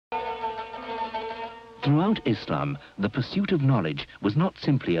Throughout Islam, the pursuit of knowledge was not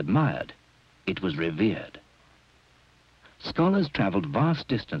simply admired, it was revered. Scholars travelled vast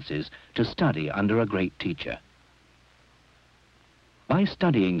distances to study under a great teacher. By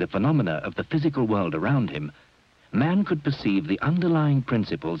studying the phenomena of the physical world around him, man could perceive the underlying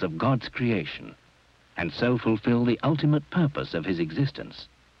principles of God's creation, and so fulfill the ultimate purpose of his existence.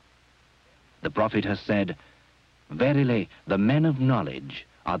 The Prophet has said, "Verily, the men of knowledge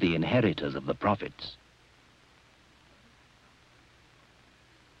are the inheritors of the prophets."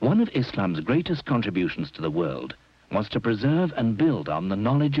 One of Islam's greatest contributions to the world was to preserve and build on the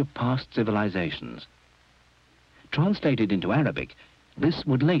knowledge of past civilizations. Translated into Arabic, this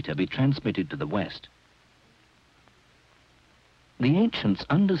would later be transmitted to the West. The ancients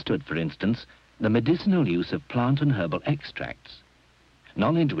understood, for instance, the medicinal use of plant and herbal extracts,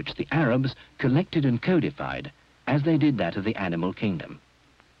 knowledge which the Arabs collected and codified as they did that of the animal kingdom.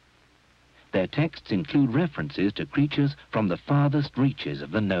 Their texts include references to creatures from the farthest reaches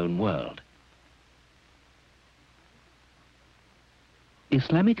of the known world.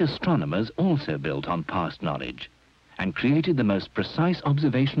 Islamic astronomers also built on past knowledge and created the most precise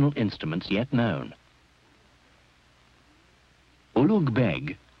observational instruments yet known. Ulugh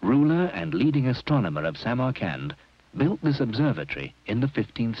Beg, ruler and leading astronomer of Samarkand, built this observatory in the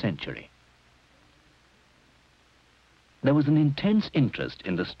 15th century. There was an intense interest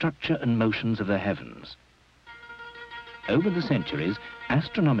in the structure and motions of the heavens. Over the centuries,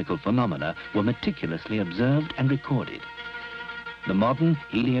 astronomical phenomena were meticulously observed and recorded. The modern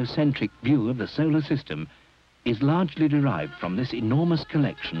heliocentric view of the solar system is largely derived from this enormous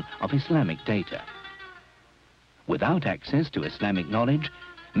collection of Islamic data. Without access to Islamic knowledge,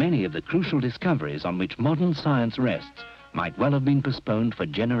 many of the crucial discoveries on which modern science rests might well have been postponed for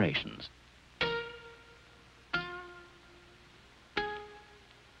generations.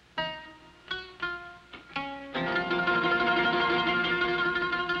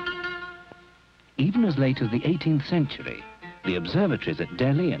 Even as late as the 18th century, the observatories at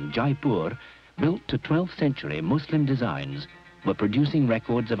Delhi and Jaipur, built to 12th century Muslim designs, were producing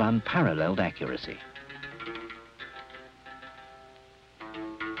records of unparalleled accuracy.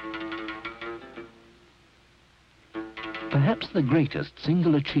 Perhaps the greatest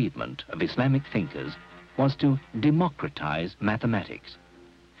single achievement of Islamic thinkers was to democratize mathematics,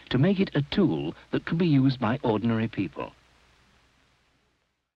 to make it a tool that could be used by ordinary people.